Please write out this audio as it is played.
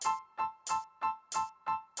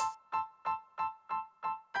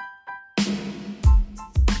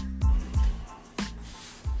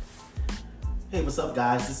Hey, what's up,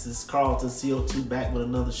 guys? This is Carlton CO2 back with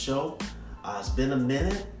another show. It's been a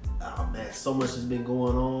minute. Man, so much has been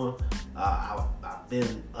going on. I've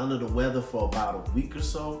been under the weather for about a week or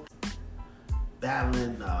so,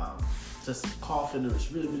 battling just coughing. It was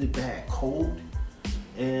really, really bad cold.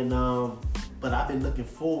 And but I've been looking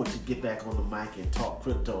forward to get back on the mic and talk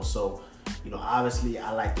crypto. So, obviously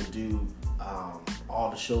I like to do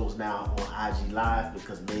all the shows now on IG Live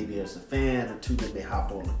because maybe there's a fan or two that may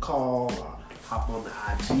hop on the call or hop on the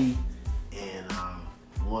IG and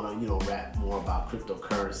want to rap more about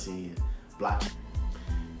cryptocurrency and blockchain.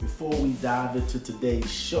 Before we dive into today's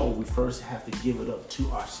show, we first have to give it up to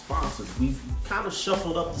our sponsors. We've kind of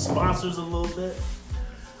shuffled up the sponsors a little bit.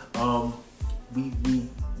 We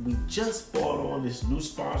just bought on this new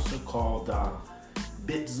sponsor called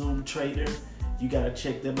BitZoom Trader. You gotta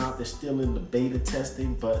check them out. They're still in the beta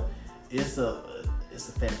testing, but it's a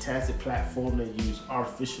fantastic platform that uses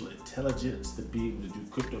artificial intelligence to be able to do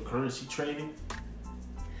cryptocurrency trading.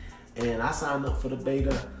 And I signed up for the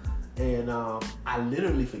beta, and I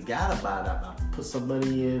literally forgot about it. I put some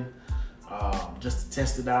money in just to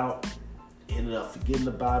test it out. Ended up forgetting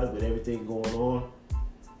about it with everything going on,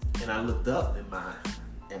 and I looked up, and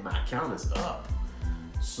my account is up.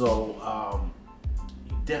 So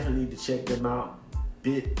you definitely need to check them out.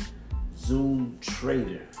 BitZoom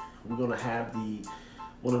Trader. We're gonna have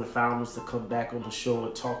one of the founders to come back on the show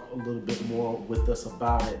and talk a little bit more with us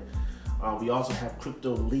about it. We also have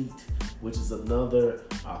Crypto Elite, which is another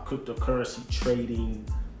cryptocurrency trading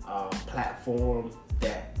platform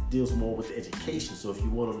that deals more with education. So if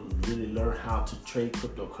you want to really learn how to trade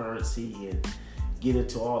cryptocurrency and get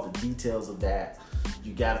into all the details of that,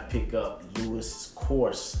 you got to pick up Lewis's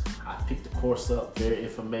course. I picked the course up, very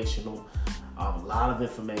informational, a lot of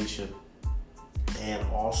information, and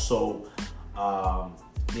also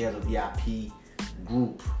there's a VIP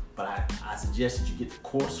group. But I suggest that you get the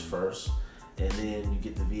course first, and then you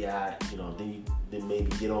get the VI, then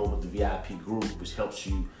maybe get on with the VIP group, which helps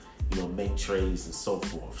you, make trades and so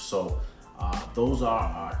forth. So those are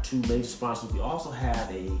our two major sponsors. We also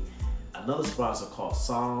have another sponsor called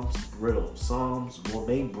Psalms Brittle, Psalms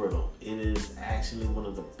Gourmet Brittle. It is actually one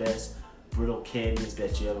of the best brittle candies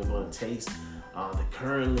that you're ever going to taste. They're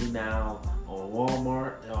currently now on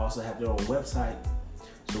Walmart. They also have their own website.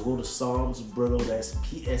 So go to Psalms Brittle, that's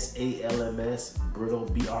PSALMS Brittle,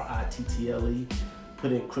 BRITTLE.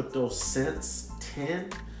 Put in Crypto Sense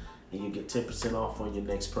 10 and you get 10% off on your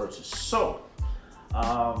next purchase. So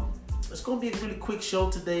it's gonna be a really quick show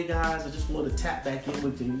today, guys. I just wanted to tap back in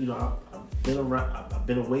with you. I've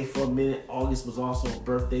been away for a minute. August was also a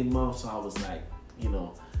birthday month, so I was like,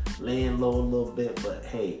 laying low a little bit. But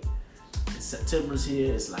hey, September's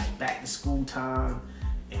here. It's like back to school time,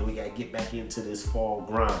 and we gotta get back into this fall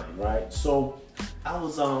grind, right? So I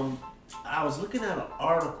was looking at an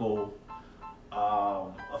article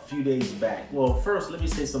a few days back. Well, first let me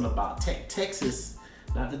say something about Texas.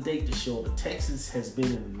 Not to date the show, but Texas has been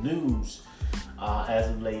in the news as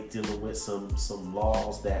of late, dealing with some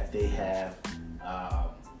laws that they have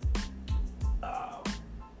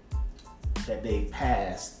that they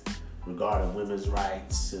passed regarding women's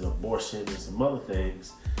rights and abortion and some other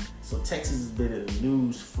things. So Texas has been in the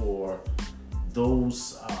news for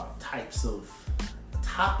those types of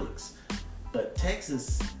topics, but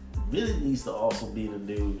Texas really needs to also be in the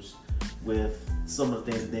news with some of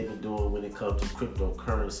the things that they've been doing when it comes to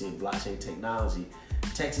cryptocurrency and blockchain technology.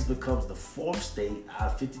 Texas becomes the fourth state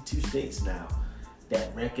out of 52 states now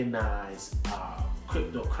that recognize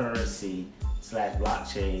cryptocurrency /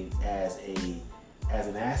 blockchain as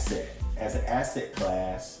an asset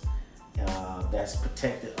class that's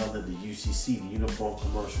protected under the UCC, the Uniform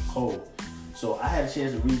Commercial Code. So I had a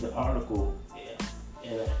chance to read the article,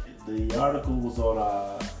 and the article was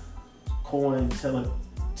on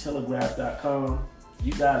Cointelegraph.com.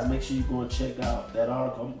 You guys make sure you go and check out that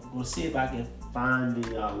article. I'm going to see if I can find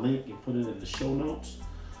the link and put it in the show notes.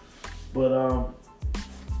 But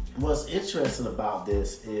what's interesting about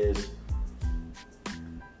this is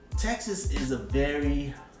Texas is a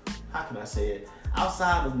very, how can I say it?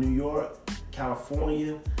 Outside of New York,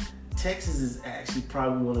 California, Texas is actually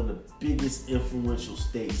probably one of the biggest influential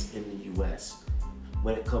states in the U.S.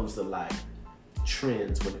 when it comes to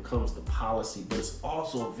trends, when it comes to policy, but it's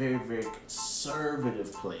also a very, very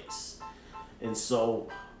conservative place. And so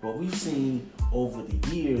what we've seen over the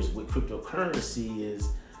years with cryptocurrency is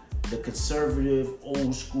the conservative,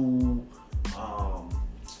 old school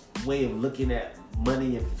way of looking at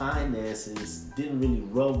money and finances didn't really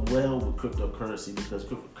rub well with cryptocurrency because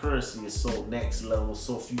cryptocurrency is so next level,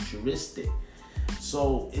 so futuristic.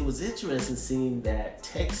 So it was interesting seeing that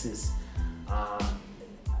Texas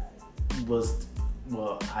was,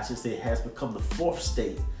 well, I should say has become the fourth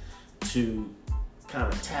state to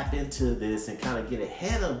kind of tap into this and kind of get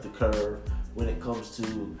ahead of the curve when it comes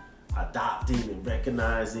to adopting and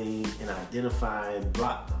recognizing and identifying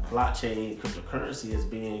blockchain cryptocurrency as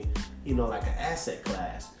being, you know, like an asset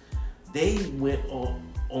class. They went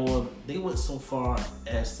they went so far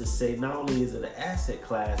as to say not only is it an asset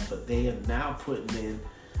class, but they are now putting in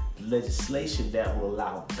legislation that will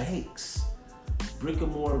allow banks, brick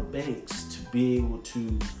and mortar banks, to be able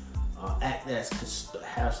to act as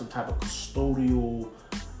have some type of custodial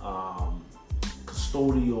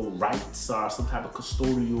rights, or some type of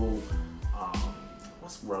custodial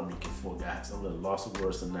what's the word I'm looking for, guys? I'm a little lost of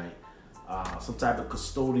words tonight. Some type of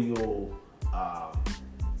custodial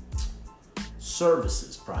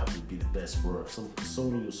services probably would be the best word. Some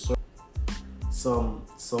custodial some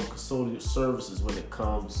custodial services when it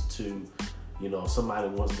comes to, you know, somebody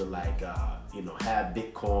wants to like you know, have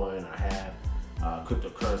Bitcoin or have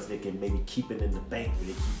cryptocurrency. They can maybe keep it in the bank where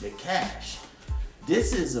they keep their cash.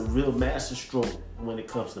 This is a real masterstroke when it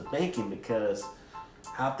comes to banking, because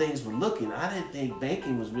how things were looking, I didn't think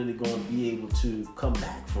banking was really going to be able to come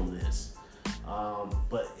back from this.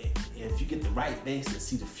 But if you get the right banks that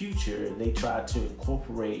see the future and they try to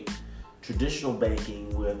incorporate traditional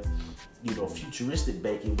banking with, you know, futuristic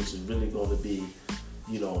banking, which is really going to be,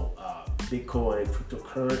 you know, Bitcoin,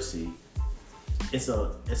 cryptocurrency, it's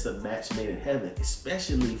a match made in heaven,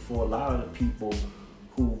 especially for a lot of the people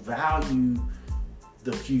who value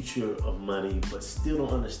the future of money but still don't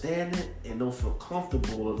understand it and don't feel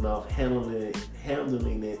comfortable enough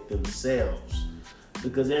handling it themselves.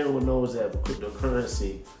 Because everyone knows that with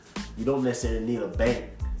cryptocurrency, you don't necessarily need a bank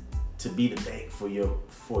to be the bank for your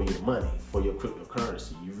money, for your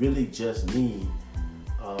cryptocurrency. You really just need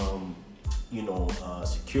you know, a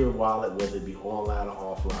secure wallet, whether it be online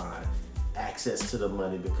or offline, access to the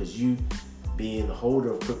money, because you being the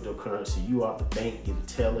holder of cryptocurrency, you are the bank, you're the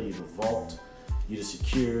teller, you're the vault, you're the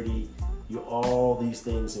security, you're all these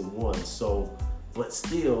things in one. So, but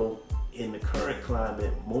still, in the current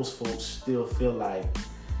climate, most folks still feel like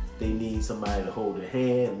they need somebody to hold their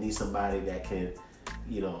hand, need somebody that can,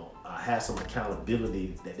 you know, have some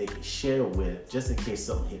accountability that they can share with, just in case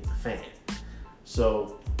something hit the fan.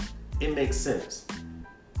 So it makes sense.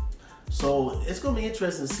 So it's going to be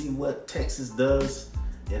interesting to see what Texas does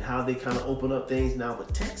and how they kind of open up things. Now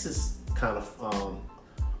with Texas kind of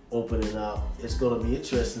opening up, it's going to be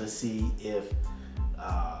interesting to see if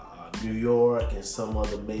New York and some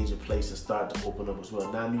other major places start to open up as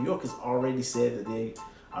well. Now New York has already said that they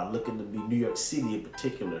are looking to be, New York City in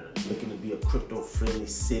particular, looking to be a crypto-friendly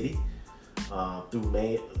city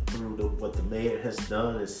through what the mayor has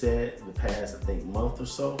done and said in the past, I think, month or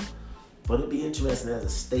so. But it'll be interesting as a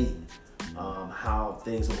state how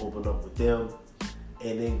things will open up with them.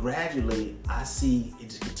 And then gradually, I see it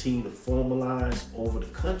just continue to formalize over the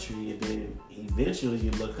country, and then eventually you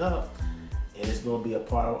look up and it's going to be a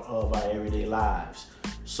part of our everyday lives.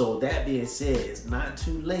 So that being said, it's not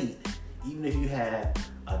too late. Even if you had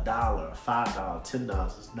 $1, $5,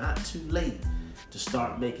 $10, it's not too late to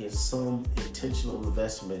start making some intentional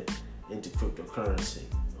investment into cryptocurrency.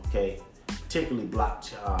 Okay, particularly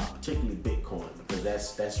particularly Bitcoin,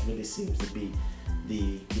 because that's really seems to be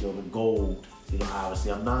the, you know, the gold. You know,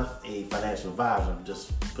 obviously I'm not a financial advisor, I'm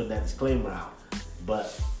just putting that disclaimer out.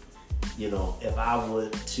 But, you know, if I were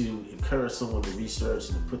to encourage someone to research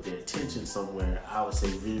and to put their attention somewhere, I would say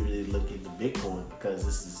really look into Bitcoin, because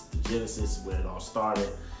this is the genesis where it all started.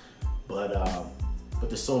 But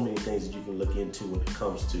there's so many things that you can look into when it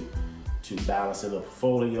comes to balancing a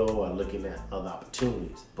portfolio or looking at other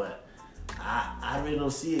opportunities. But I really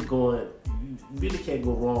don't see it going. You really can't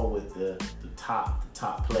go wrong with the top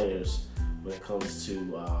players when it comes to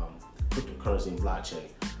cryptocurrency and blockchain.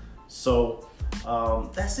 So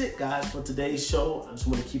that's it, guys, for today's show. I just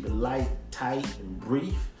want to keep it light, tight, and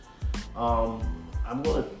brief. I'm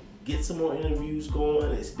going to get some more interviews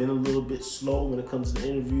going. It's been a little bit slow when it comes to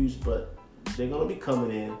interviews, but they're going to be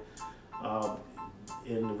coming in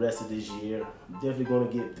the rest of this year. I'm definitely going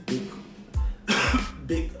to get the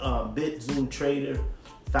big BitZoom Trader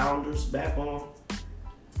founders back on.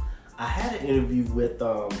 I had an interview with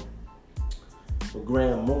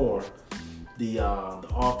Graham Moore, the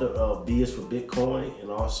author of B is for Bitcoin,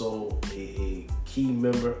 and also a key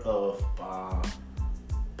member of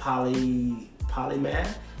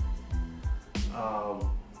Polymath,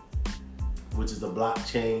 which is the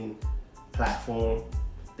blockchain platform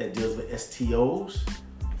that deals with STOs.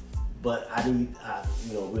 But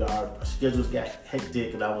our schedules got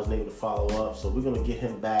hectic and I wasn't able to follow up. So we're gonna get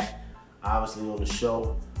him back, obviously, on the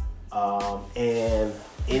show. And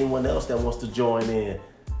anyone else that wants to join in,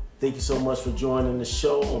 Thank you so much for joining the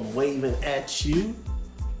show. I'm waving at you.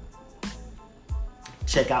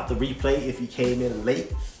 Check out the replay if you came in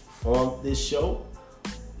late on this show.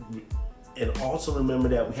 And also remember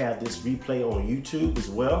that we have this replay on YouTube as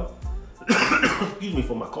well. Excuse me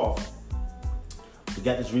for my cough. We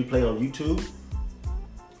got this replay on YouTube.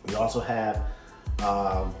 We also have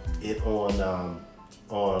it on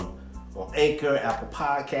Anchor, Apple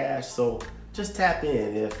Podcasts. So just tap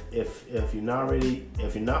in. If you're not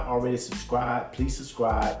already subscribed, please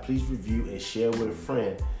subscribe. Please review and share with a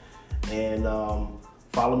friend. And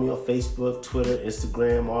follow me on Facebook, Twitter,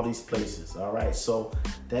 Instagram, all these places. All right. So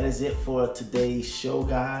that is it for today's show,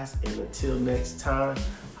 guys. And until next time,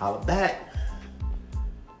 holla back.